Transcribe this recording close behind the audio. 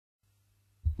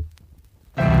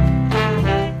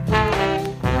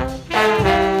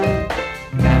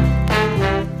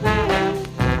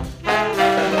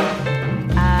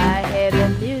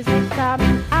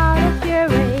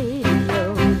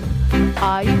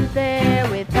you there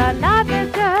with another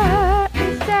girl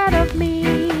instead of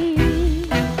me?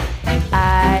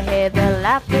 I hear the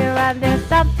laughter and there's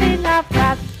something I've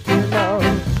got to know.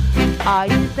 Are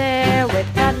you there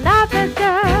with another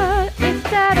girl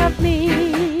instead of me?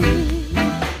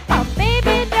 Oh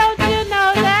baby, don't you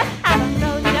know that I don't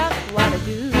know just what to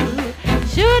do?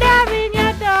 Should I ring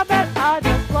your doorbell or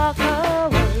just walk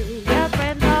away? Your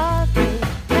friends all say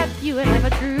that you are never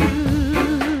true.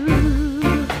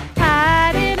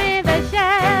 Hiding in the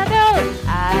shadows,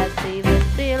 I see the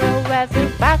silhouettes in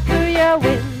back through your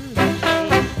window.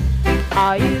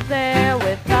 Are you there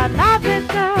with another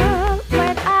girl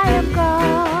when I am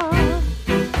gone?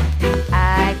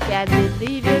 I can't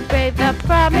believe you break the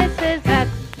promises that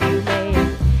you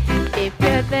made. If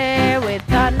you're there with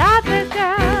another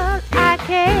girl, I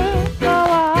can't go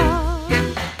on.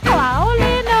 Oh, I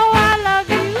only know I love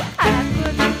you and I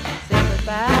couldn't say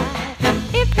goodbye.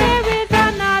 If there is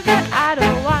another, I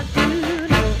don't want to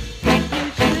know. Think you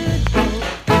should go,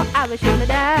 or I will surely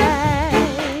die.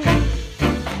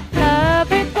 Love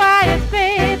requires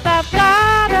faith, I've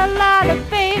got a lot of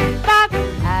faith, but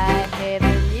I hear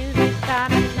the music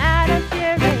coming out of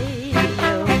your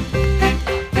radio.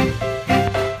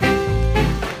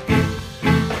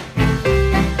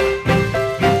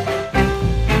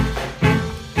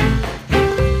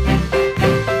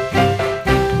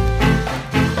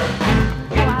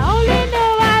 Oh, I only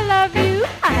know I love you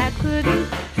and I couldn't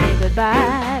say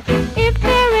goodbye. If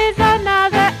there is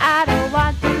another, I don't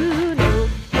want to know.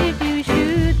 If you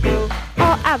should go,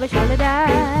 or I will surely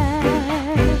die.